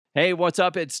Hey, what's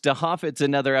up? It's DeHuff. It's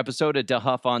another episode of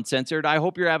DeHuff Uncensored. I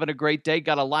hope you're having a great day.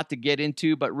 Got a lot to get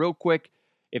into, but real quick,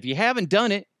 if you haven't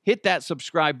done it, hit that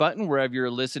subscribe button wherever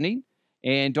you're listening.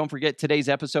 And don't forget, today's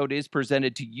episode is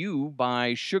presented to you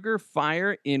by Sugar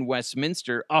Fire in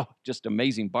Westminster. Oh, just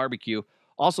amazing barbecue.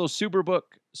 Also, Superbook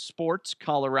Sports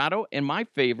Colorado, and my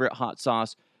favorite hot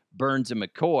sauce, Burns &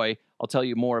 McCoy. I'll tell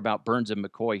you more about Burns &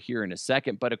 McCoy here in a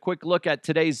second, but a quick look at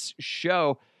today's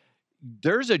show.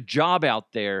 There's a job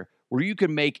out there where you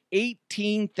can make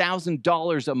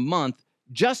 $18,000 a month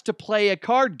just to play a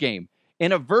card game,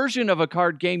 and a version of a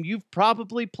card game you've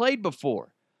probably played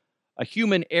before. A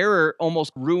human error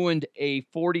almost ruined a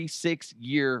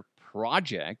 46-year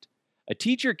project. A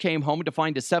teacher came home to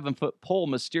find a 7-foot pole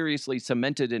mysteriously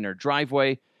cemented in her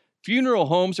driveway. Funeral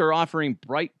homes are offering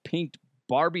bright pink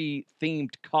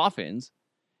Barbie-themed coffins.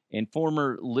 And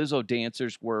former Lizzo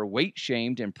dancers were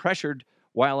weight-shamed and pressured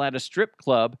while at a strip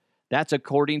club. That's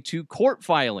according to court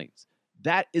filings.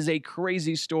 That is a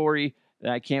crazy story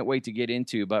that I can't wait to get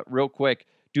into. But real quick,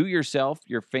 do yourself,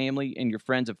 your family, and your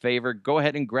friends a favor. Go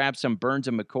ahead and grab some Burns &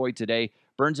 McCoy today.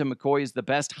 Burns & McCoy is the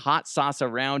best hot sauce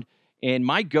around and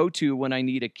my go-to when I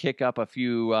need to kick up a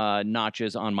few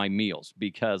notches on my meals.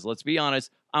 Because let's be honest,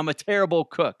 I'm a terrible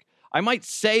cook. I might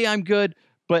say I'm good,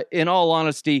 but in all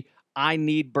honesty, I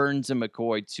need Burns &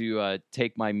 McCoy to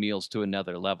take my meals to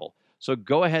another level. So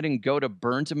go ahead and go to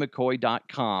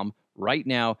burnsandmccoy.com right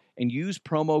now and use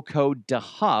promo code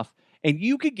DeHuff, and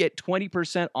you could get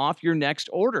 20% off your next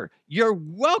order. You're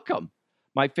welcome.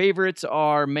 My favorites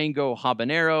are mango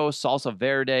habanero, salsa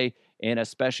verde, and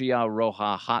especial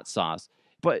roja hot sauce.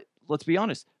 But let's be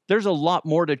honest, there's a lot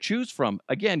more to choose from.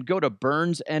 Again, go to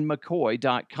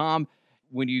burnsandmccoy.com.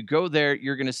 When you go there,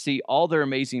 you're going to see all their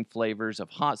amazing flavors of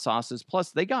hot sauces.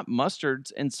 Plus, they got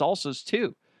mustards and salsas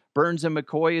too. Burns &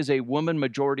 McCoy is a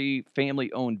woman-majority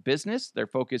family-owned business. Their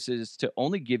focus is to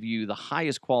only give you the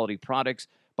highest quality products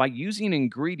by using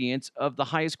ingredients of the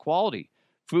highest quality.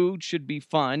 Food should be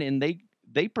fun, and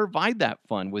they provide that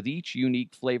fun with each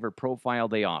unique flavor profile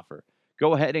they offer.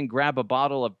 Go ahead and grab a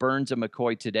bottle of Burns &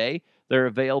 McCoy today. They're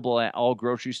available at all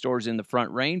grocery stores in the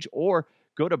Front Range, or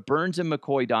go to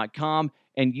burnsandmccoy.com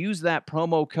and use that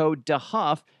promo code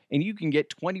DeHuff, and you can get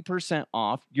 20%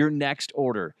 off your next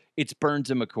order. It's Burns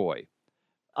 & McCoy.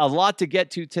 A lot to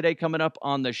get to today coming up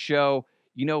on the show.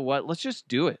 You know what? Let's just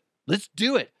do it. Let's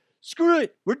do it. Screw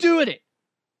it. We're doing it.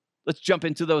 Let's jump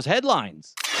into those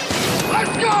headlines.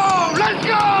 Let's go! Let's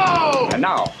go! And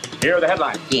now, here are the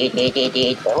headlines.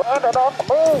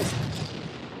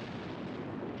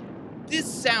 This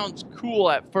sounds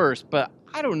cool at first, but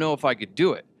I don't know if I could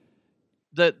do it.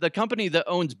 The company that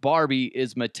owns Barbie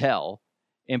is Mattel.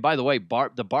 And by the way,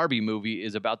 the Barbie movie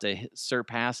is about to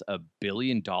surpass $1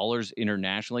 billion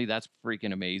internationally. That's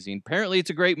freaking amazing. Apparently, it's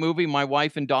a great movie. My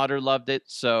wife and daughter loved it,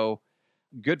 so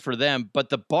good for them. But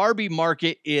the Barbie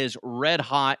market is red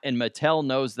hot, and Mattel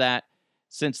knows that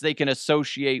since they can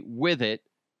associate with it.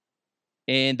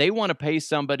 And they want to pay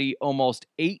somebody almost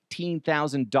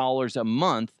 $18,000 a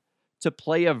month to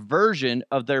play a version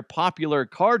of their popular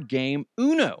card game,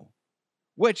 Uno,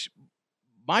 which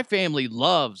my family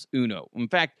loves Uno. In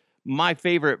fact, my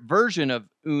favorite version of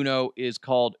Uno is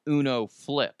called Uno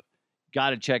Flip. Got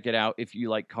to check it out if you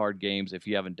like card games, if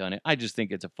you haven't done it. I just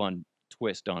think it's a fun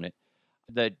twist on it.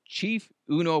 The chief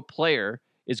Uno player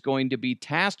is going to be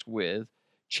tasked with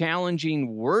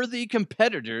challenging worthy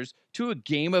competitors to a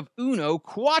game of Uno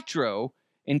Quattro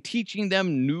and teaching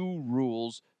them new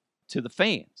rules to the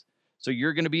fans. So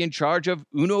you're going to be in charge of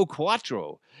Uno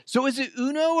Quattro. So is it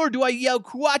Uno or do I yell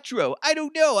Quattro? I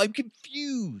don't know. I'm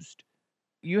confused.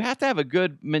 You have to have a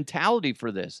good mentality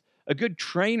for this, a good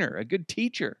trainer, a good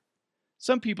teacher.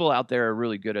 Some people out there are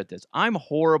really good at this. I'm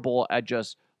horrible at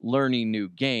just learning new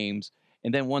games.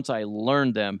 And then once I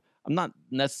learn them, I'm not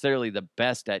necessarily the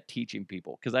best at teaching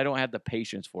people because I don't have the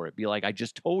patience for it. Be like, I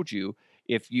just told you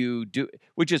if you do,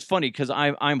 which is funny because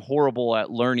I'm horrible at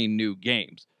learning new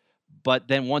games. But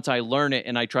then once I learn it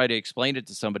and I try to explain it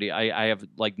to somebody, I have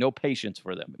like no patience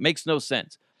for them. It makes no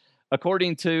sense.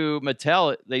 According to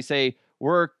Mattel, they say,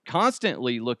 we're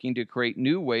constantly looking to create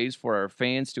new ways for our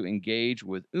fans to engage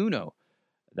with Uno.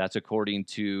 That's according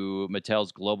to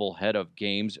Mattel's global head of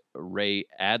games, Ray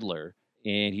Adler.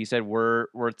 And he said, we're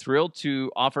thrilled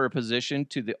to offer a position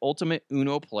to the ultimate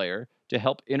Uno player to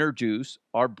help introduce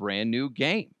our brand new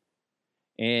game.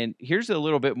 And here's a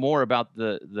little bit more about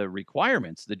the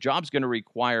requirements. The job's going to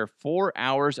require 4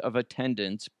 hours of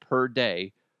attendance per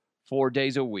day, 4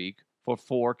 days a week for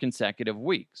 4 consecutive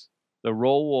weeks. The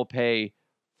role will pay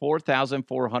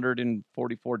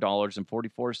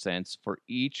 $4,444.44 for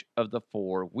each of the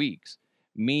 4 weeks.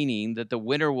 meaning that the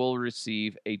winner will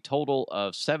receive a total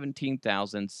of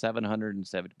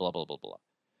 17,770 blah, blah, blah, blah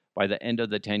by the end of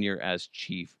the tenure as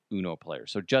chief Uno player.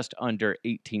 So just under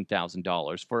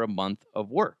 $18,000 for a month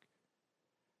of work.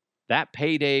 That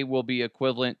payday will be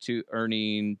equivalent to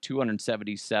earning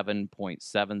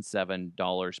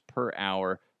 $277.77 per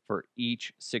hour for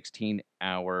each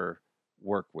 16-hour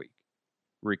work week.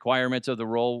 Requirements of the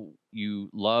role: you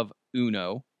love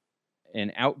Uno,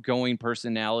 an outgoing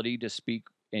personality to speak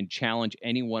and challenge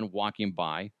anyone walking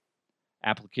by.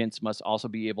 Applicants must also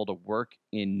be able to work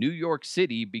in New York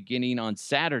City beginning on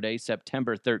Saturday,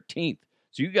 September 13th.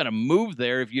 So you got to move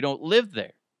there if you don't live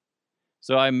there.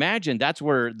 So I imagine that's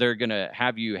where they're going to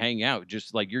have you hang out.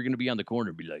 Just like you're going to be on the corner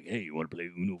and be like, hey, you want to play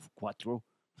Uno Cuatro?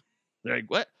 They're like,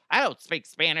 what? I don't speak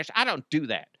Spanish. I don't do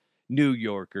that. New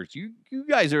Yorkers, you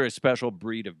guys are a special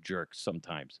breed of jerks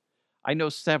sometimes. I know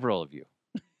several of you.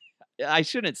 I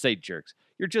shouldn't say jerks.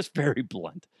 You're just very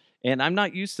blunt. And I'm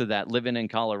not used to that living in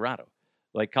Colorado.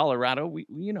 Like Colorado, we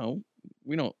don't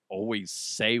always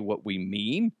say what we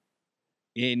mean.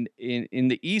 In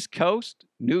the East Coast,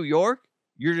 New York,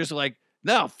 you're just like,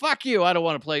 no, fuck you. I don't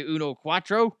want to play Uno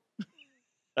Cuatro.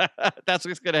 That's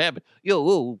what's gonna happen.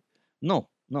 Yo, no,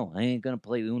 I ain't gonna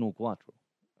play Uno Cuatro.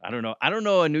 I don't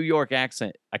know a New York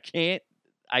accent. I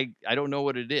don't know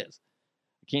what it is.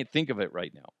 I can't think of it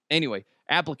right now. Anyway,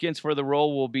 applicants for the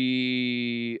role will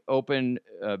be open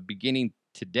beginning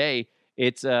today.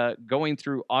 It's going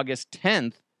through August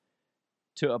 10th.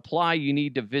 To apply, you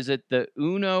need to visit the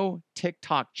Uno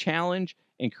TikTok challenge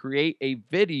and create a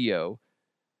video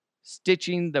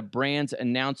stitching the brand's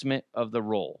announcement of the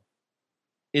role.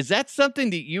 Is that something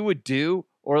that you would do,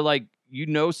 or like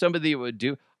somebody that would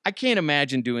do? I can't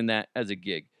imagine doing that as a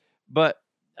gig. But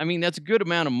I mean, that's a good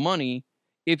amount of money.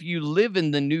 If you live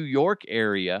in the New York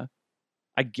area,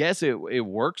 I guess it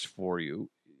works for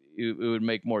you. It would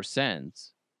make more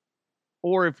sense.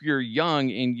 Or if you're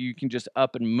young and you can just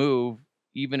up and move,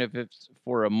 even if it's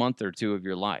for a month or two of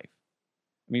your life.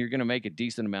 I mean, you're going to make a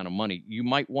decent amount of money. You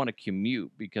might want to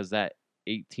commute because that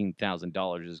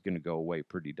 $18,000 is going to go away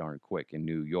pretty darn quick in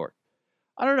New York.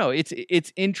 I don't know.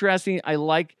 It's interesting. I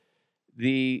like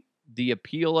the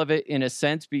appeal of it in a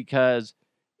sense because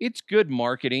it's good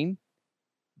marketing,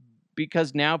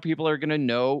 because now people are going to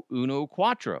know Uno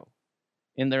Cuatro.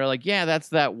 And they're like, yeah, that's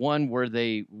that one where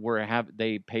they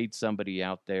paid somebody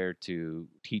out there to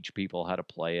teach people how to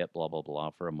play it, blah, blah,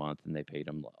 blah, for a month, and they paid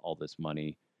them all this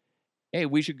money. Hey,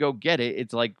 we should go get it.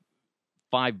 It's like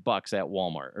 $5 at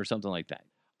Walmart or something like that.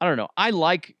 I don't know. I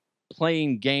like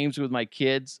playing games with my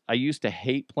kids. I used to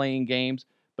hate playing games,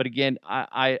 but again,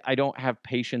 I don't have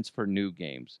patience for new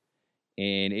games.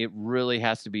 And it really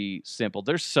has to be simple.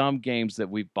 There's some games that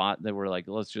we've bought that we're like,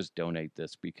 let's just donate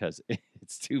this because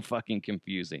it's too fucking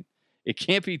confusing. It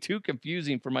can't be too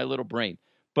confusing for my little brain.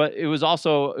 But it was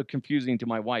also confusing to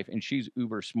my wife, and she's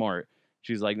uber smart.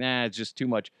 She's like, nah, it's just too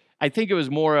much. I think it was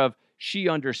more of she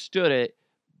understood it.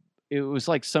 It was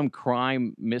like some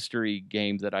crime mystery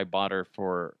game that I bought her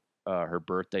for her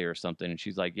birthday or something. And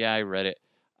she's like, yeah, I read it.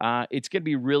 It's going to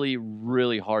be really,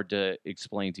 really hard to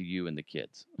explain to you and the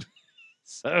kids.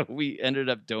 So we ended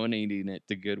up donating it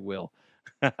to Goodwill.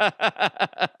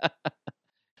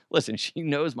 Listen, she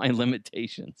knows my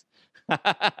limitations.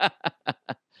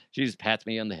 She just pats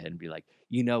me on the head and be like,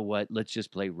 you know what? Let's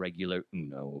just play regular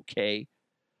Uno, okay?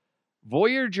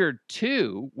 Voyager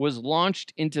 2 was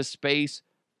launched into space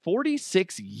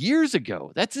 46 years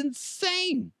ago. That's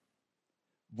insane.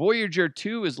 Voyager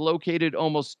 2 is located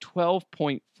almost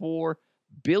 12.4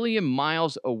 billion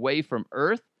miles away from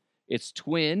Earth. Its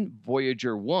twin,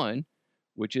 Voyager 1,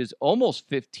 which is almost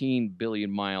 15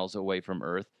 billion miles away from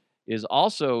Earth, is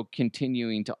also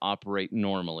continuing to operate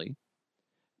normally.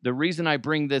 The reason I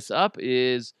bring this up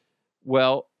is,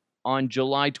 well, on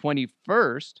July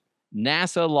 21st,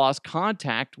 NASA lost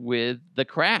contact with the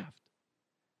craft.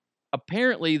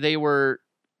 Apparently, they were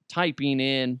typing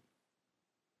in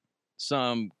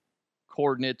some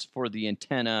coordinates for the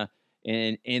antenna,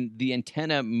 and the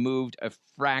antenna moved a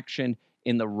fraction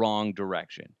in the wrong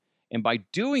direction. And by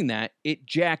doing that, it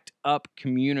jacked up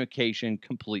communication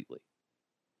completely.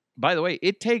 By the way,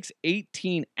 it takes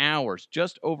 18 hours,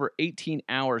 just over 18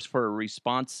 hours for a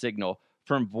response signal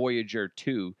from Voyager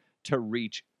 2 to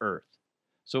reach Earth.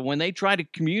 So when they try to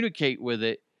communicate with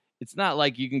it, it's not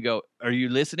like you can go, are you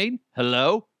listening?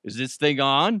 Hello? Is this thing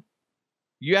on?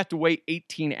 You have to wait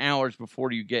 18 hours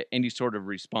before you get any sort of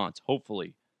response,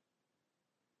 hopefully.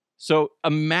 So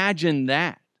imagine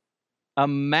that.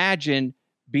 Imagine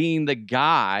being the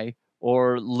guy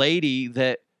or lady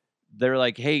that they're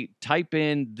like, hey, type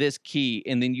in this key,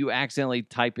 and then you accidentally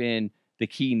type in the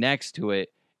key next to it,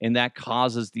 and that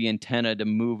causes the antenna to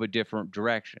move a different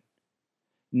direction.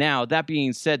 Now, that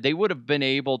being said, they would have been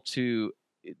able to,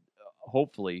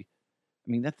 hopefully,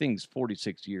 I mean, that thing's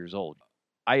 46 years old.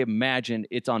 I imagine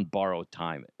it's on borrowed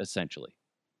time, essentially,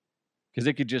 because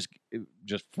it could just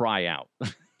fry out.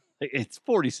 It's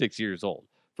 46 years old.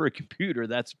 For a computer,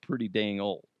 that's pretty dang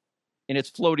old. And it's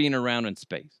floating around in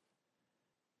space.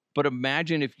 But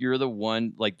imagine if you're the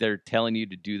one, like they're telling you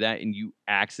to do that and you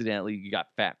got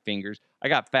fat fingers. I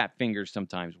got fat fingers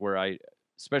sometimes where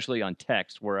especially on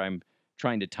text, where I'm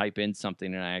trying to type in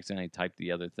something and I accidentally type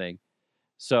the other thing.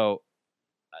 So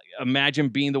imagine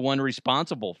being the one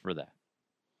responsible for that.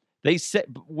 They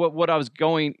said what I was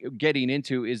getting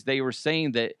into is they were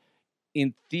saying that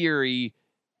in theory,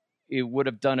 it would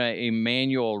have done a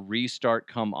manual restart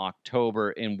come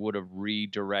October and would have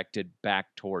redirected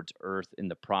back towards Earth in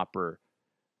the proper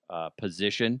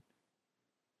position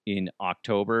in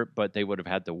October, but they would have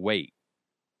had to wait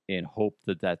and hope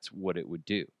that that's what it would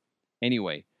do.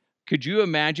 Anyway, could you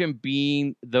imagine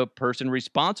being the person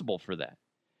responsible for that?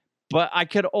 But I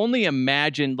could only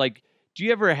imagine, like, do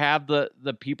you ever have the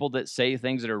people that say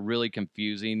things that are really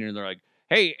confusing and they're like,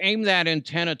 hey, aim that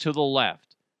antenna to the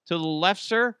left. To the left,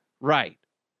 sir? Right.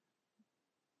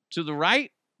 To the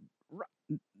right?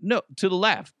 No, to the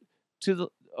left.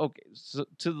 Okay, so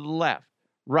to the left.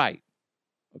 Right.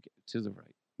 Okay, to the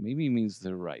right. Maybe it means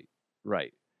the right.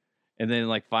 Right. And then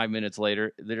like 5 minutes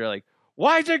later, they're like,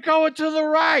 why is it going to the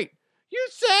right? You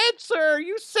said, sir,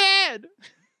 you said.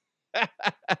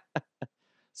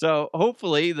 So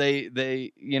hopefully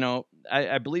they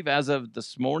I believe as of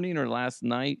this morning or last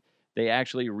night, they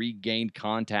actually regained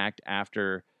contact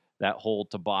after that whole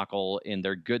debacle and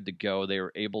they're good to go. They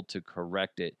were able to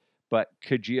correct it. But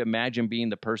could you imagine being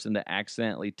the person that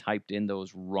accidentally typed in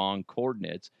those wrong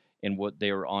coordinates and what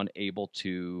they were unable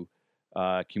to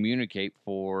communicate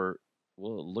for,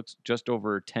 well, it looks just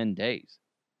over 10 days.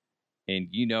 And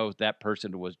that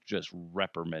person was just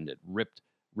reprimanded,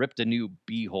 ripped a new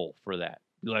beehole for that.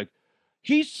 Be like,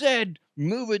 he said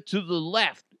move it to the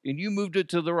left and you moved it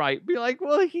to the right. Be like,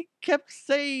 well, he kept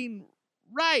saying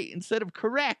right instead of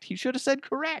correct. He should have said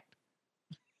correct.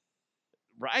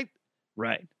 Right?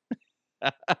 Right.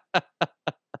 I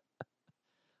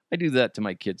do that to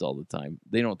my kids all the time.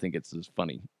 They don't think it's as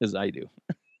funny as I do.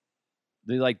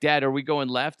 They're like, Dad, are we going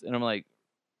left? And I'm like,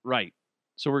 right.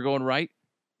 So we're going right?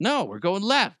 No, we're going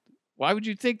left. Why would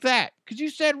you think that? Because you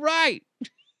said right.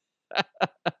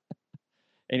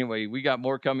 Anyway, we got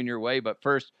more coming your way. But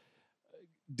first,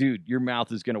 dude, your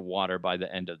mouth is going to water by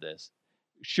the end of this.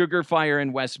 Sugar Fire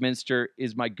in Westminster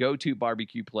is my go-to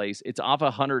barbecue place. It's off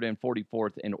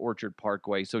 144th and Orchard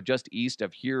Parkway, so just east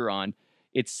of Huron.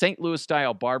 It's St.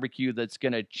 Louis-style barbecue that's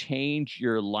going to change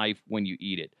your life when you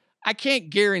eat it. I can't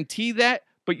guarantee that,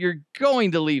 but you're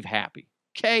going to leave happy,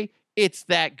 okay? It's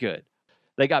that good.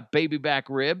 They got baby back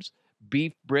ribs,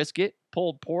 beef brisket,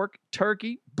 pulled pork,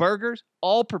 turkey, burgers,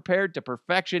 all prepared to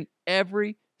perfection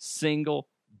every single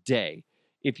day.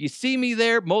 If you see me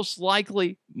there, most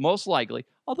likely,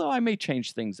 although I may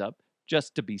change things up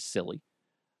just to be silly,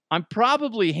 I'm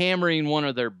probably hammering one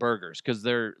of their burgers because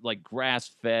they're like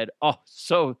grass-fed. Oh,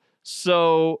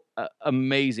 so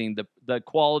amazing, the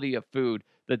quality of food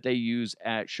that they use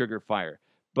at Sugar Fire.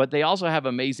 But they also have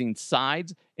amazing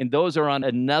sides, and those are on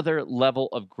another level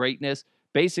of greatness.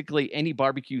 Basically, any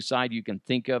barbecue side you can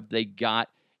think of, they got,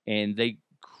 and they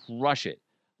crush it.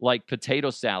 Like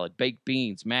potato salad, baked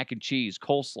beans, mac and cheese,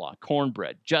 coleslaw,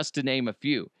 cornbread, just to name a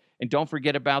few. And don't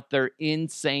forget about their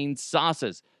insane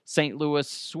sauces: St. Louis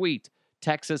sweet,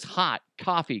 Texas hot,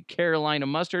 coffee, Carolina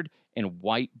mustard, and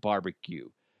white barbecue.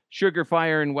 Sugar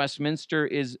Fire in Westminster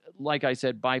is, like I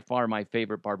said, by far my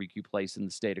favorite barbecue place in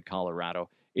the state of Colorado.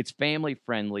 It's family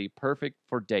friendly, perfect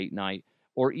for date night,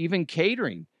 or even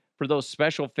catering for those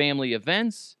special family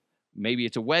events. Maybe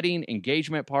it's a wedding,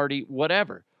 engagement party,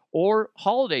 whatever. Or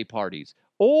holiday parties,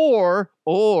 or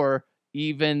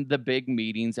even the big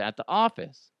meetings at the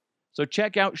office. So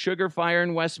check out Sugar Fire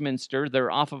in Westminster.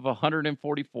 They're off of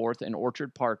 144th and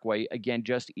Orchard Parkway, again,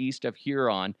 just east of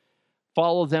Huron.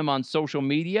 Follow them on social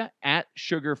media at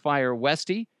Sugar Fire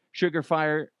Westy. Sugar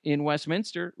Fire in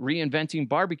Westminster, reinventing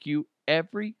barbecue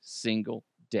every single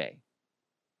day.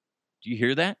 Do you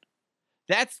hear that?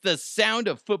 That's the sound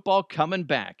of football coming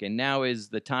back. And now is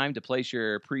the time to place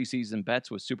your preseason bets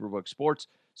with Superbook Sports.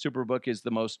 Superbook is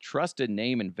the most trusted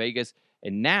name in Vegas.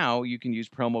 And now you can use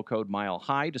promo code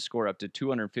MileHigh to score up to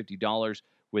 $250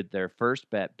 with their first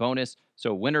bet bonus.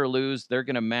 So win or lose, they're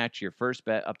going to match your first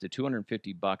bet up to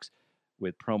 $250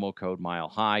 with promo code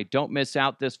MileHigh. Don't miss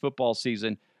out this football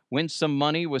season. Win some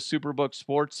money with Superbook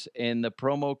Sports and the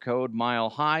promo code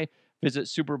MileHigh. Visit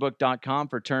superbook.com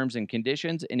for terms and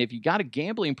conditions. And if you got a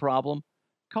gambling problem,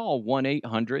 call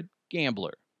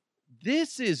 1-800-GAMBLER.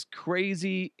 This is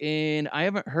crazy, and I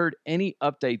haven't heard any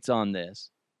updates on this.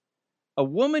 A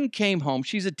woman came home.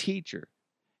 She's a teacher,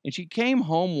 and she came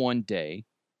home one day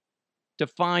to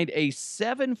find a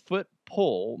 7-foot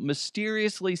pole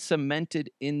mysteriously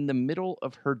cemented in the middle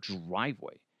of her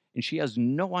driveway, and she has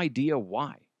no idea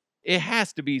why. It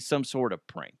has to be some sort of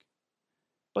prank.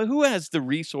 But who has the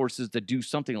resources to do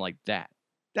something like that?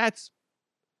 That's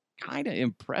kind of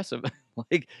impressive.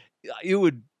 Like, it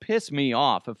would piss me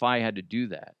off if I had to do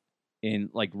that and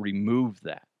like remove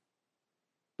that.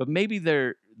 But maybe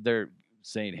they're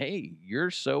saying, "Hey,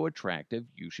 you're so attractive,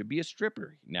 you should be a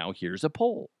stripper. Now here's a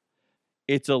pole."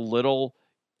 It's a little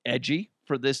edgy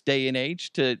for this day and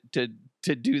age to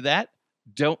do that.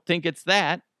 Don't think it's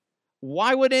that.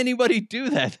 Why would anybody do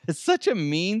that? It's such a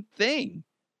mean thing.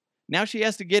 Now she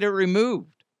has to get it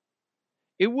removed.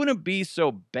 It wouldn't be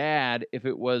so bad if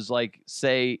it was like,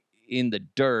 say, in the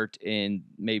dirt and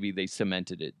maybe they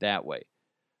cemented it that way.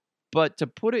 But to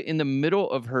put it in the middle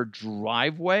of her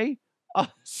driveway,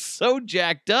 so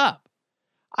jacked up.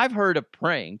 I've heard of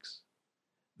pranks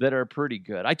that are pretty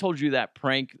good. I told you that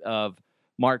prank of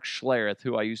Mark Schlereth,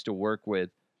 who I used to work with.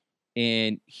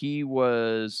 And he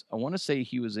was, I want to say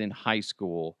he was in high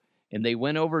school. And they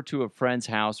went over to a friend's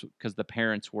house because the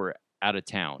parents were out of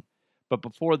town. But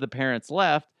before the parents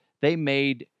left, they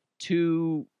made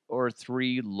 2 or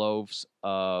 3 loaves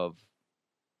of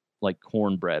like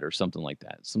cornbread or something like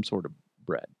that, some sort of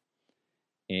bread.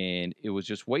 And it was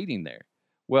just waiting there.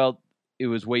 Well, it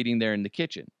was waiting there in the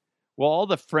kitchen. Well, all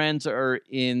the friends are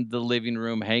in the living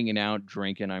room hanging out,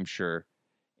 drinking, I'm sure.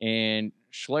 And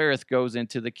Schlereth goes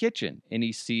into the kitchen and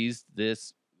he sees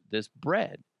this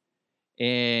bread.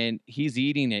 And he's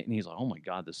eating it, and he's like, "Oh my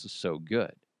God, this is so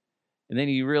good." And then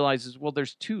he realizes, well,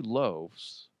 there's 2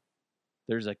 loaves.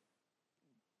 There's a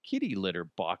kitty litter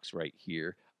box right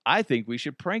here. I think we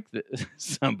should prank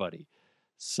somebody.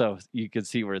 So you can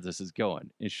see where this is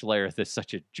going. And Schlereth is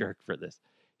such a jerk for this.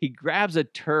 He grabs a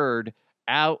turd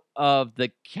out of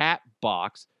the cat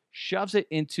box, shoves it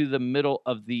into the middle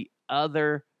of the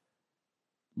other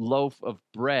loaf of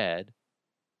bread,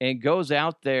 and goes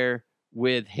out there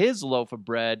with his loaf of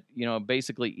bread,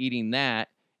 basically eating that,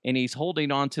 and he's holding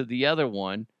on to the other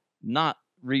one, not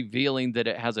revealing that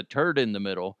it has a turd in the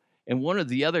middle. And one of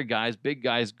the other guys, big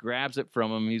guys, grabs it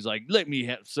from him. And he's like, "Let me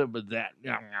have some of that."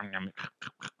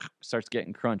 Starts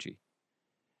getting crunchy.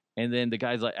 And then the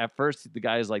guy's like, at first, the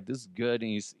guy's like, "This is good,"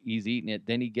 and he's eating it.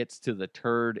 Then he gets to the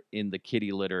turd in the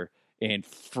kitty litter and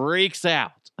freaks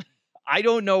out. I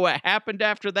don't know what happened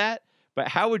after that, but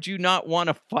how would you not want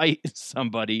to fight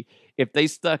somebody if they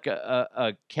stuck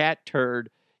a cat turd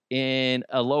in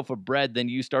a loaf of bread, then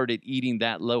you started eating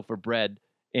that loaf of bread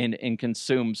and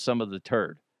consumed some of the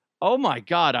turd? Oh my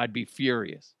God, I'd be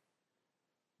furious.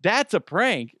 That's a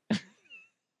prank. I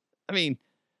mean,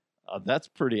 that's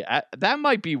pretty, that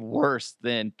might be worse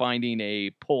than finding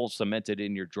a pole cemented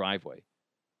in your driveway.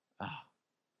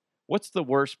 What's the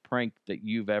worst prank that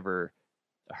you've ever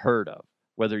heard of,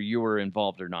 whether you were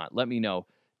involved or not? Let me know.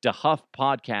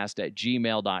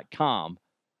 DeHuffPodcast@gmail.com.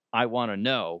 I want to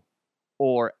know.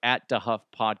 Or at DeHuff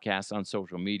Podcast on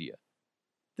social media.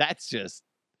 That's just,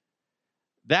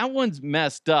 that one's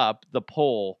messed up, the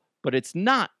poll, but it's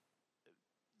not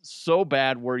so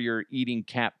bad where you're eating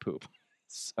cat poop.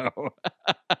 So,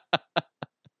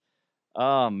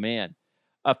 oh man.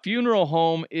 A funeral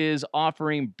home is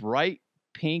offering bright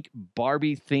pink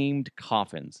Barbie-themed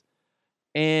coffins.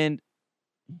 And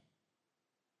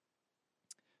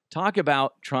talk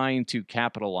about trying to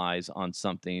capitalize on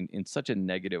something in such a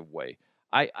negative way.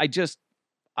 I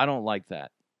don't like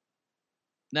that.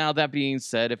 Now, that being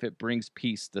said, if it brings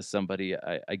peace to somebody,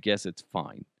 I guess it's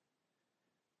fine.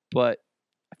 But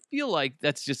I feel like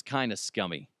that's just kind of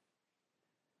scummy.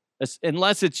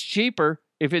 Unless it's cheaper.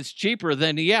 If it's cheaper,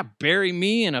 then yeah, bury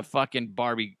me in a fucking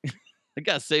Barbie. I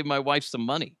got to save my wife some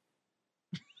money.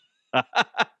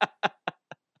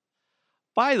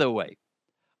 By the way,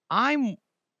 I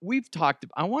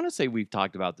want to say we've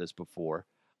talked about this before.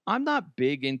 I'm not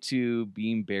big into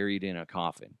being buried in a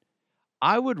coffin.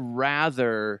 I would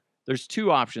rather, there's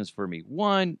 2 options for me.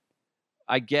 One,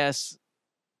 I guess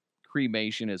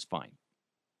cremation is fine.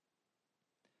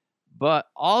 But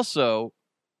also,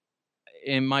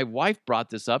 and my wife brought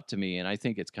this up to me, and I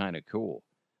think it's kind of cool.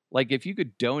 Like, if you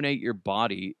could donate your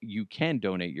body, you can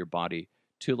donate your body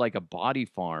to like a body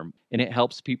farm, and it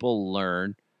helps people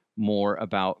learn more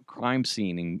about crime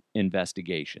scene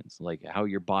investigations, like how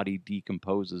your body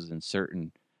decomposes in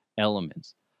certain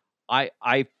elements. I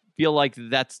feel like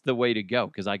that's the way to go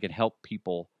because I could help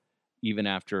people even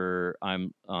after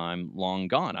I'm long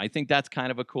gone. I think that's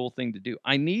kind of a cool thing to do.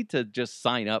 I need to just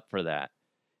sign up for that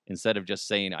instead of just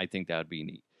saying I think that would be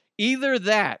neat. Either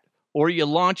that or you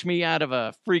launch me out of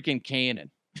a freaking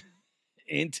cannon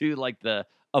into like a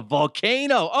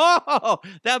volcano. Oh,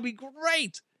 that'd be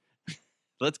great.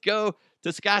 Let's go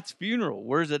to Scott's funeral.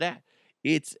 Where's it at?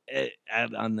 It's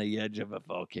out on the edge of a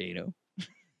volcano.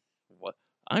 What?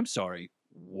 I'm sorry.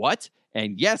 What?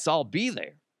 And yes, I'll be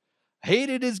there.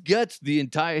 Hated his guts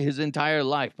his entire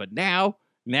life, but now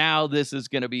this is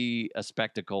going to be a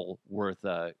spectacle worth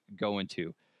going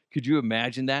to. Could you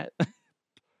imagine that?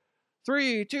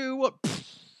 3, 2, 1.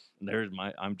 There's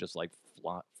I'm just like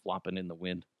flopping in the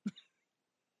wind.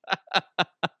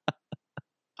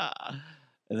 And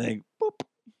then boop,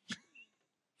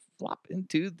 flop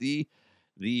into the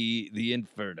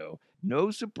inferno.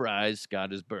 No surprise,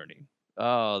 Scott is burning.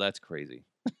 Oh, that's crazy.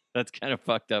 That's kind of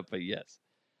fucked up, but yes.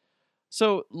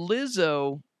 So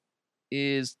Lizzo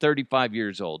is 35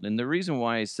 years old. And the reason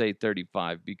why I say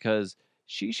 35, because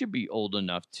she should be old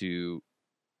enough to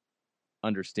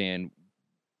understand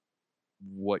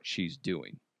what she's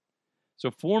doing.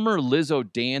 So former Lizzo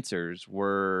dancers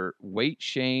were weight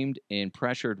shamed and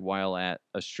pressured while at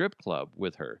a strip club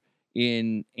with her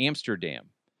in Amsterdam.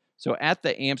 So at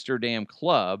the Amsterdam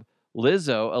club,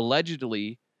 Lizzo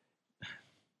allegedly,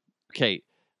 okay,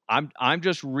 I'm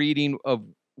just reading of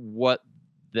what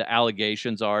the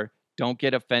allegations are. Don't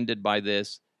get offended by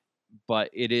this, but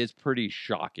it is pretty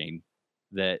shocking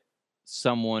that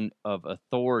someone of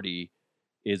authority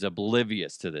is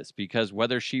oblivious to this, because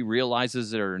whether she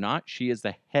realizes it or not, she is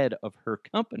the head of her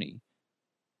company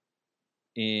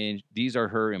and these are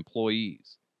her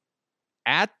employees.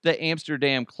 At the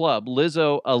Amsterdam club,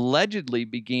 Lizzo allegedly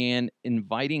began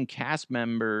inviting cast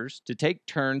members to take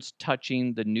turns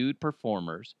touching the nude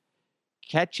performers,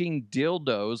 catching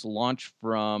dildos launched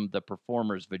from the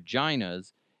performers'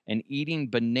 vaginas, and eating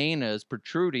bananas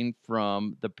protruding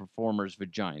from the performers'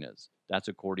 vaginas. That's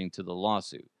according to the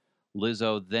lawsuit.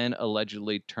 Lizzo then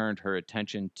allegedly turned her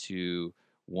attention to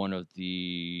one of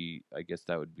the, I guess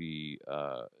that would be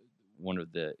one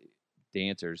of the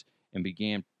dancers, and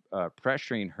began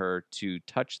pressuring her to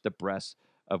touch the breasts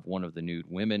of one of the nude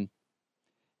women.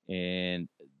 And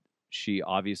she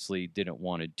obviously didn't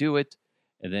want to do it.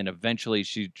 And then eventually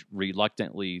she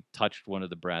reluctantly touched one of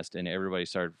the breasts, and everybody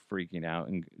started freaking out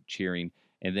and cheering.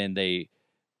 And then they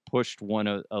pushed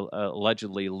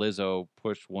allegedly Lizzo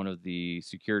pushed one of the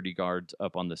security guards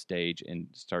up on the stage and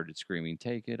started screaming,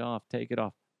 "Take it off, take it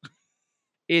off."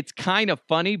 It's kind of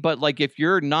funny, but like if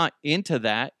you're not into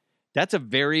that, that's a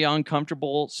very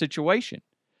uncomfortable situation.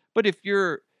 But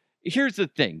here's the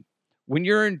thing. When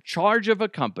you're in charge of a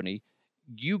company,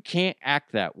 you can't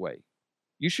act that way.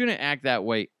 You shouldn't act that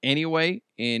way anyway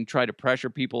and try to pressure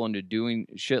people into doing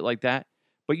shit like that.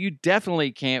 But you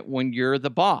definitely can't when you're the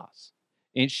boss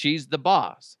and she's the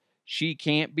boss. She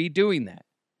can't be doing that.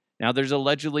 Now, there's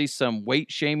allegedly some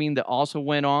weight shaming that also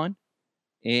went on.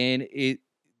 And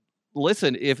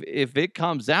listen, if it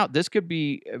comes out, this could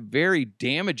be very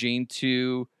damaging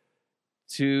to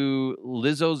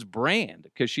Lizzo's brand,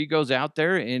 because she goes out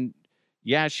there and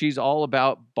yeah, she's all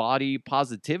about body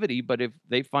positivity, but if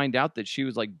they find out that she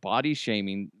was like body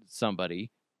shaming somebody,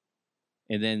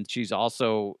 and then she's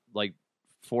also like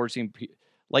forcing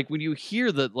like when you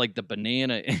hear the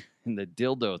banana and the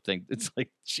dildo thing, it's like,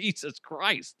 Jesus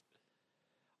Christ.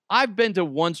 I've been to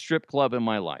one strip club in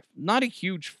my life. Not a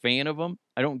huge fan of them.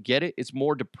 I don't get it. It's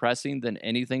more depressing than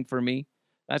anything for me.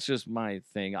 That's just my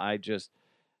thing. I don't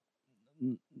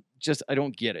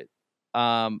get it.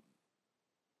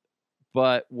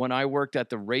 But when I worked at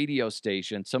the radio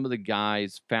station, some of the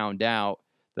guys found out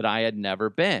that I had never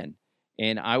been.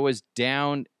 And I was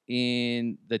down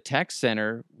in the tech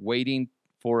center waiting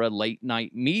for a late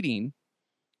night meeting.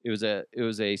 It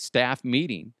was a staff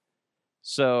meeting.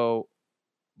 So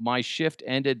my shift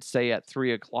ended, say, at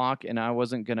 3:00, and I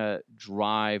wasn't going to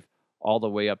drive all the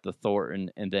way up to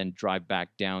Thornton and then drive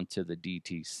back down to the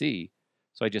DTC.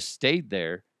 So I just stayed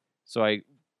there. So I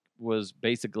was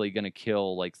basically going to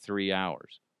kill like 3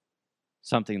 hours,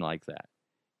 something like that.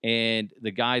 And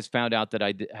the guys found out that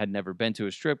I had never been to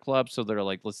a strip club. So they're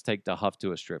like, let's take the Huff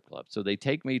to a strip club. So they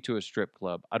take me to a strip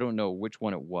club. I don't know which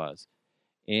one it was.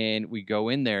 And we go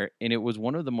in there, and it was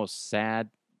one of the most sad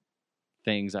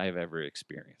things I have ever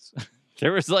experienced.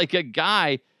 There was like a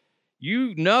guy,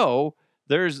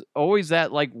 there's always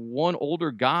that like one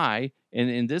older guy. And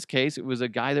in this case, it was a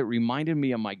guy that reminded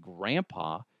me of my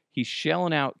grandpa. He's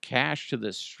shelling out cash to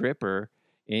the stripper,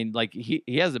 and like he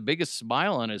has the biggest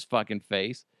smile on his fucking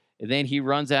face. And then he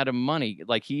runs out of money.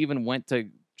 Like he even went to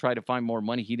try to find more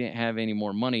money. He didn't have any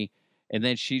more money. And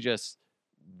then she just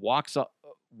walks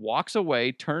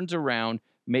away, turns around,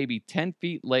 maybe 10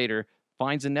 feet later,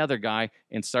 finds another guy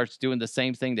and starts doing the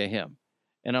same thing to him.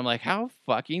 And I'm like, how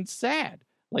fucking sad.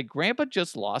 Like, grandpa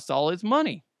just lost all his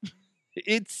money.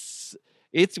 It's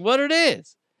what it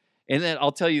is. And then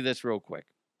I'll tell you this real quick.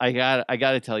 I got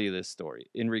to tell you this story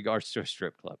in regards to a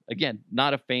strip club. Again,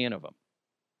 not a fan of them.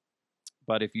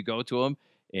 But if you go to them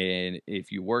and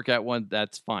if you work at one,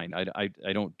 that's fine.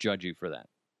 I don't judge you for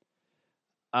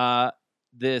that.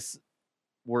 This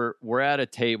we're at a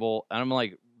table and I'm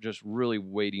like just really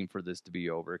waiting for this to be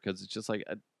over because it's just like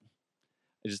I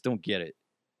just don't get it.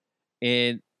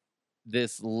 And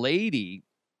this lady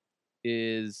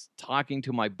is talking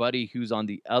to my buddy who's on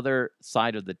the other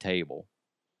side of the table.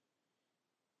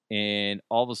 And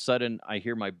all of a sudden I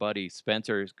hear my buddy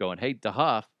Spencer going, "Hey,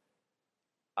 DeHuff,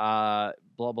 blah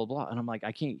blah blah." And I'm like,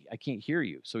 I can't hear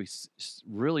you. So he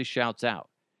really shouts out.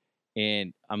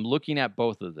 And I'm looking at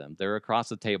both of them. They're across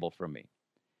the table from me.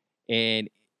 And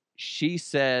she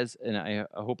says, and I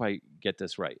hope I get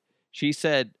this right. She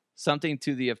said something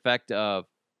to the effect of,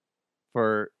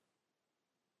 for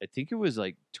I think it was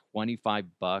like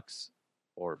 $25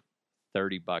 or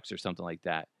 $30 or something like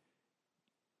that.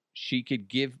 She could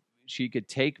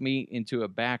take me into a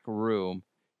back room,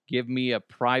 give me a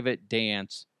private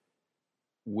dance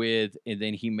with, and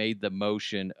then he made the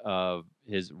motion of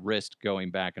his wrist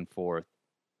going back and forth,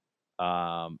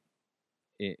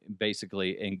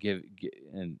 basically, and give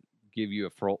you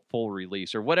a full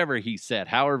release or whatever he said,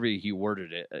 however he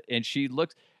worded it. And she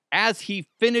looks, as he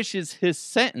finishes his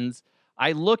sentence,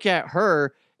 I look at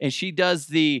her and she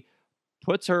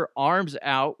puts her arms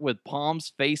out with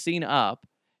palms facing up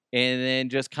and then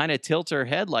just kind of tilts her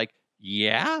head like,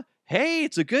 yeah, hey,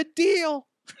 it's a good deal.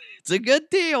 It's a good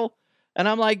deal. And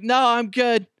I'm like, no, I'm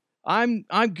good. I'm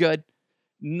good.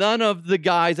 None of the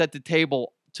guys at the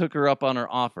table took her up on her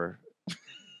offer.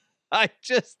 I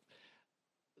just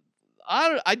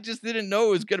didn't know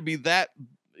it was going to be that,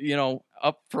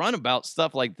 upfront about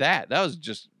stuff like that. That was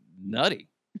just nutty.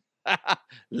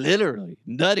 Literally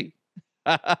nutty.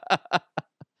 I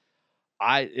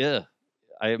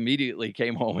immediately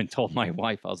came home and told my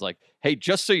wife, I was like, hey,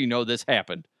 just so you know, this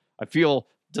happened. I feel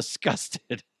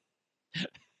disgusted.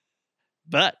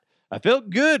 But I felt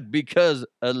good because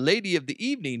a lady of the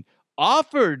evening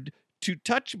offered to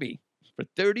touch me for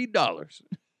 $30.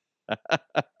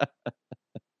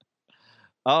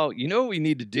 Oh, you know what we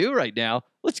need to do right now?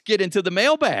 Let's get into the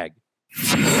mailbag.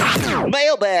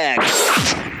 Mailbag.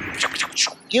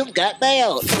 You've got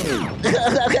mail.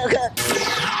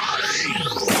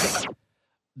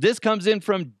 This comes in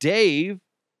from Dave,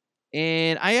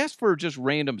 and I asked for just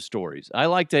random stories. I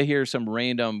like to hear some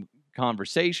random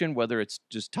conversation, whether it's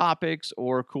just topics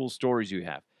or cool stories you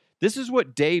have. This is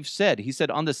what Dave said. He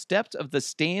said, on the steps of the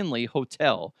Stanley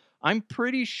Hotel, I'm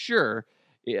pretty sure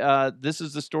this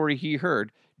is the story he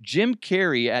heard. Jim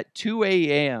Carrey at 2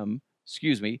 a.m.,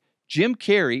 Jim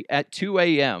Carrey at 2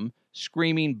 a.m.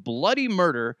 screaming bloody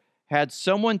murder had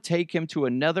someone take him to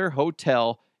another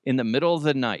hotel in the middle of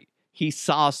the night. He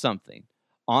saw something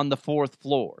on the 4th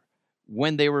floor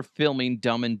when they were filming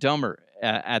Dumb and Dumber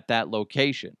at that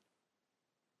location.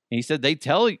 And he said they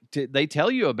tell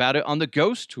you about it on the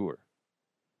ghost tour.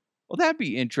 Well, that'd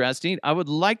be interesting. I would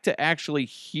like to actually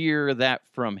hear that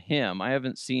from him. I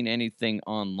haven't seen anything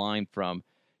online from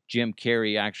Jim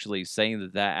Carrey actually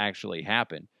saying that actually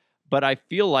happened. But I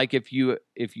feel like if you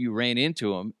ran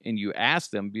into him and you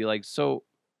asked him, be like, so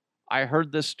I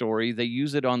heard this story. They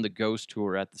use it on the ghost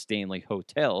tour at the Stanley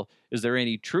Hotel. Is there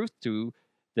any truth to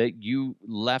that you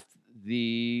left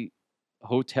the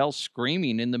hotel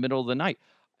screaming in the middle of the night?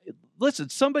 Listen,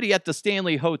 somebody at the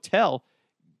Stanley Hotel,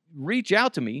 reach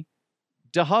out to me,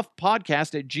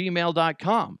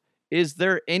 dehuffpodcast@gmail.com. Is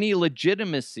there any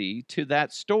legitimacy to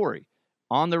that story?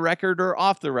 On the record or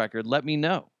off the record, let me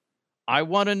know. I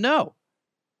want to know.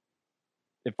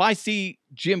 If I see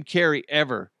Jim Carrey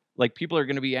ever, like, people are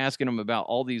going to be asking him about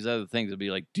all these other things. They'll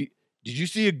be like, did you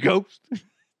see a ghost?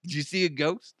 Did you see a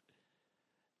ghost?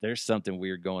 There's something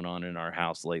weird going on in our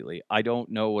house lately. I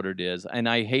don't know what it is. And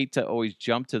I hate to always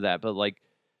jump to that, but like,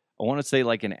 I want to say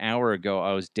like an hour ago,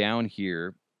 I was down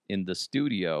here in the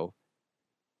studio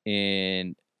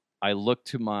and I looked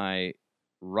to my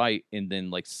right and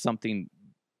then like something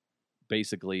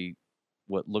basically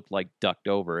what looked like ducked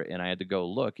over and I had to go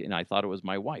look and I thought it was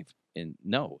my wife. And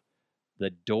no,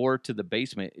 the door to the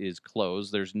basement is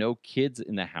closed. There's no kids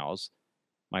in the house.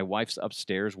 My wife's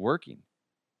upstairs working.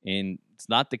 And it's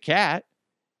not the cat,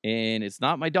 and it's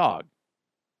not my dog.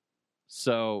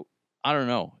 So, I don't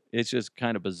know. It's just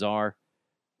kind of bizarre.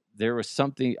 There was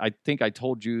something, I think I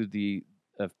told you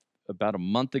about a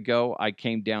month ago, I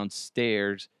came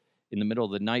downstairs in the middle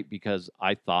of the night because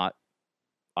I thought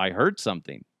I heard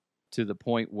something, to the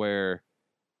point where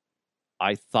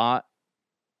I thought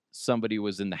somebody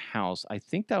was in the house. I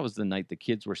think that was the night the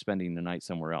kids were spending the night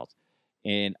somewhere else.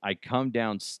 And I come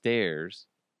downstairs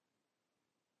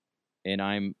and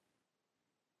I'm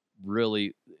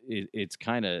really, it's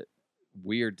kind of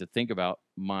weird to think about.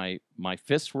 My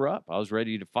fists were up. I was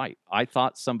ready to fight. I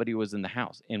thought somebody was in the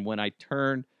house. And when I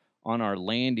turned on our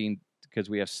landing, because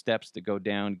we have steps to go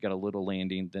down, got a little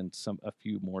landing, then a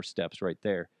few more steps right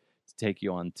there to take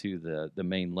you onto the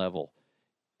main level.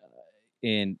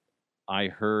 And I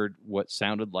heard what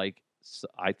sounded like,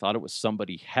 I thought it was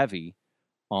somebody heavy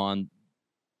on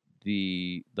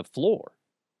the floor,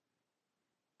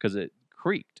 because it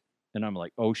creaked. And I'm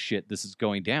like, oh shit, this is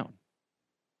going down.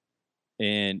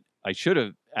 And I should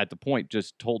have, at the point,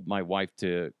 just told my wife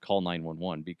to call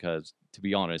 911, because, to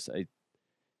be honest,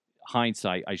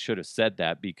 hindsight, I should have said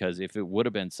that, because if it would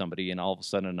have been somebody and all of a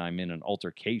sudden I'm in an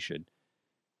altercation,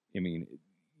 I mean,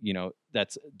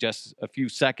 that's just a few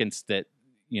seconds that,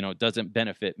 doesn't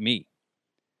benefit me.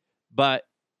 But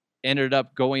ended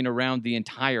up going around the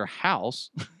entire house,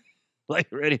 like,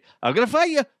 ready, I'm going to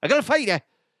fight you. I'm going to fight you.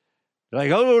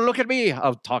 Like, oh, look at me.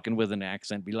 I'm talking with an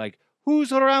accent, be like,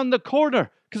 who's around the corner?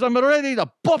 Because I'm ready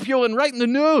to bump you and right in the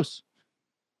nose.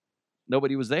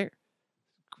 Nobody was there.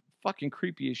 Fucking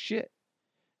creepy as shit.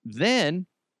 Then,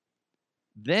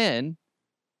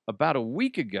 about a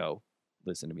week ago,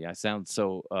 listen to me, I sound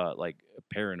so like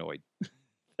paranoid.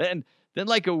 then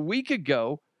like a week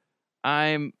ago,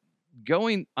 I'm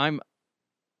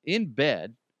in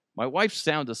bed. My wife's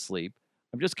sound asleep.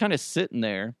 I'm just kind of sitting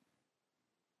there.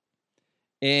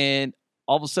 And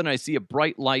all of a sudden I see a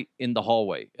bright light in the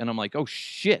hallway. And I'm like, oh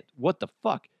shit, what the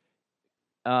fuck?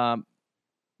 Because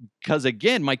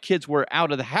again, my kids were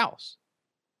out of the house.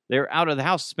 They were out of the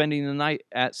house spending the night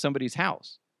at somebody's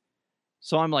house.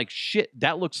 So I'm like, shit,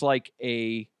 that looks like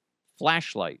a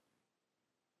flashlight.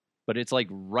 But it's like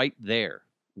right there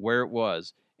where it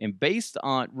was. And based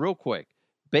on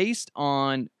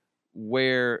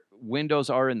where windows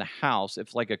are in the house,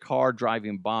 if like a car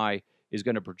driving by is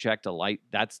going to project a light,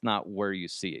 that's not where you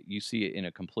see it. You see it in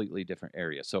a completely different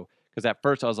area. So, because at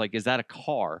first I was like, is that a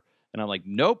car? And I'm like,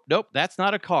 nope, that's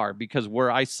not a car. Because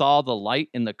where I saw the light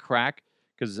in the crack,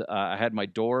 because I had my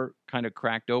door kind of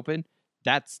cracked open,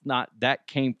 that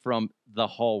came from the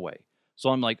hallway. So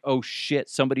I'm like, oh shit,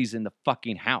 somebody's in the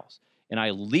fucking house. And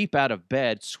I leap out of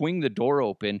bed, swing the door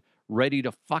open, ready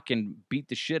to fucking beat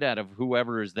the shit out of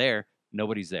whoever is there.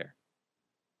 Nobody's there.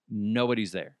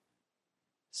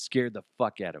 Scared the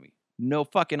fuck out of me. No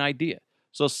fucking idea.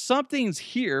 So something's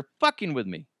here fucking with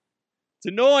me. It's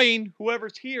annoying,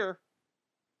 whoever's here.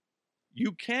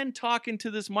 You can talk into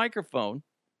this microphone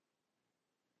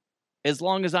as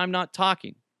long as I'm not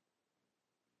talking.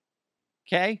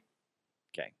 Okay?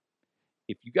 Okay.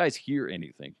 If you guys hear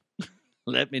anything,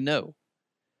 let me know.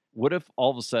 What if all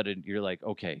of a sudden you're like,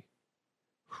 okay,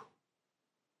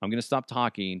 I'm going to stop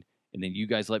talking, and then you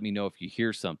guys let me know if you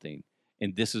hear something,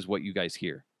 and this is what you guys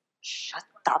hear. Shut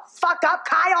the fuck up,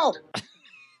 Kyle!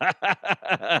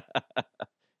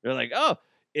 They're like, oh,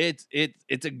 it's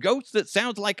a ghost that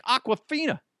sounds like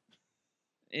Aquafina.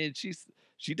 And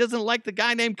she doesn't like the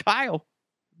guy named Kyle.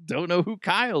 Don't know who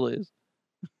Kyle is.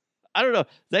 I don't know.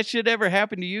 That shit ever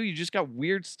happened to you? You just got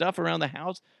weird stuff around the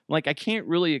house? Like, I can't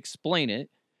really explain it,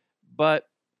 but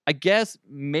I guess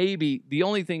maybe the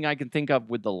only thing I can think of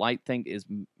with the light thing is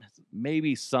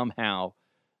maybe somehow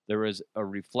there was a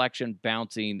reflection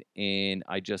bouncing and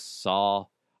I just saw,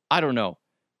 I don't know.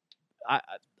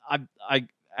 I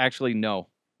actually no.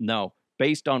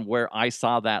 Based on where I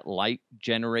saw that light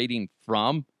generating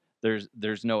from,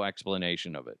 there's no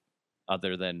explanation of it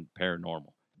other than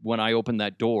paranormal. When I opened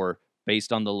that door,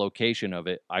 based on the location of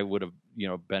it, I would have,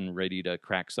 been ready to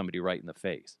crack somebody right in the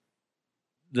face.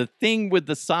 The thing with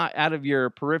the side out of your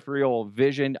peripheral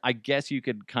vision, I guess you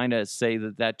could kind of say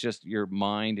that that's just your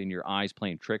mind and your eyes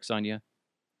playing tricks on you.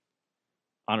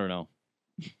 I don't know.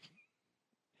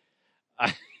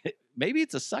 Maybe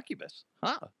it's a succubus.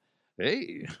 Huh?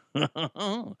 Hey.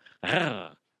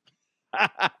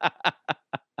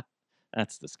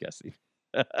 That's disgusting.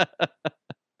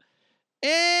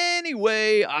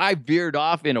 Anyway, I veered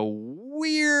off in a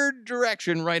weird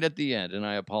direction right at the end, and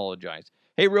I apologize.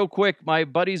 Hey, real quick, my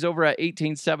buddies over at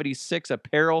 1876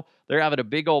 Apparel, they're having a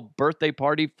big old birthday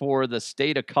party for the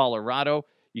state of Colorado.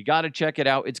 You got to check it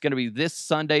out. It's going to be this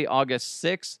Sunday, August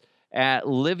 6th at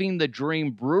Living the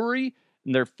Dream Brewery,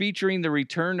 and they're featuring the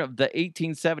return of the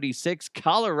 1876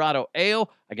 Colorado Ale.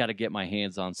 I got to get my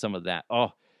hands on some of that.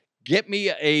 Oh, Get me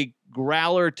a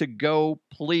growler to go,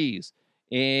 please.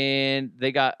 And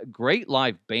they got great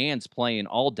live bands playing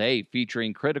all day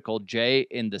featuring Critical J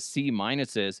and the C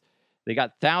minuses. They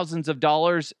got thousands of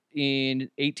dollars in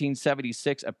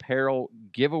 1876 apparel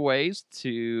giveaways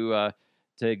to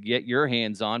get your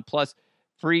hands on, plus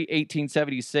free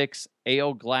 1876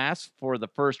 ale glass for the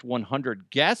first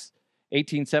 100 guests,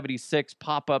 1876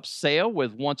 pop-up sale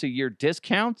with once-a-year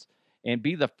discounts, and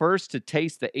be the first to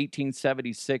taste the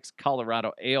 1876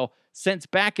 Colorado Ale since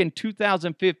back in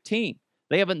 2015.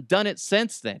 They haven't done it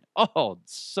since then. Oh,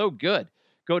 so good.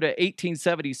 Go to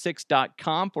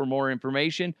 1876.com for more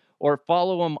information or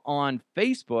follow them on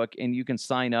Facebook, and you can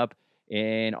sign up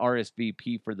and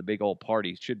RSVP for the big old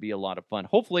party. Should be a lot of fun.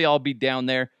 Hopefully, I'll be down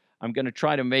there. I'm going to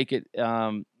try to make it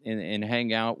and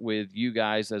hang out with you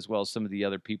guys as well as some of the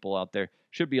other people out there.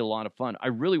 Should be a lot of fun. I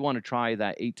really want to try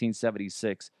that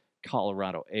 1876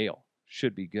 Colorado Ale.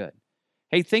 Should be good.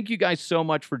 Hey, thank you guys so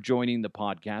much for joining the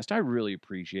podcast. I really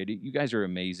appreciate it. You guys are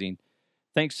amazing.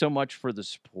 Thanks so much for the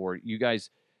support. You guys,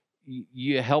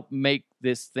 you help make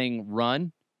this thing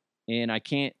run, and I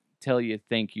can't tell you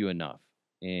thank you enough.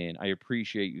 And I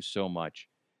appreciate you so much.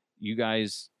 You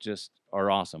guys just are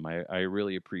awesome. I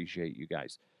really appreciate you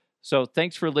guys. So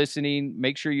thanks for listening.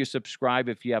 Make sure you subscribe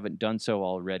if you haven't done so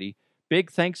already.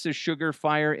 Big thanks to Sugar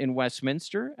Fire in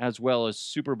Westminster, as well as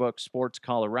Superbook Sports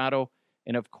Colorado,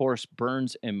 and of course,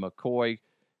 Burns and McCoy.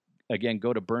 Again,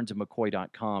 go to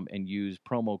burnsandmccoy.com and use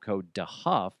promo code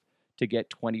DeHuff to get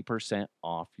 20%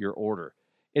 off your order.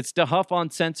 It's DeHuff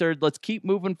Uncensored. Let's keep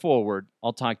moving forward.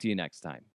 I'll talk to you next time.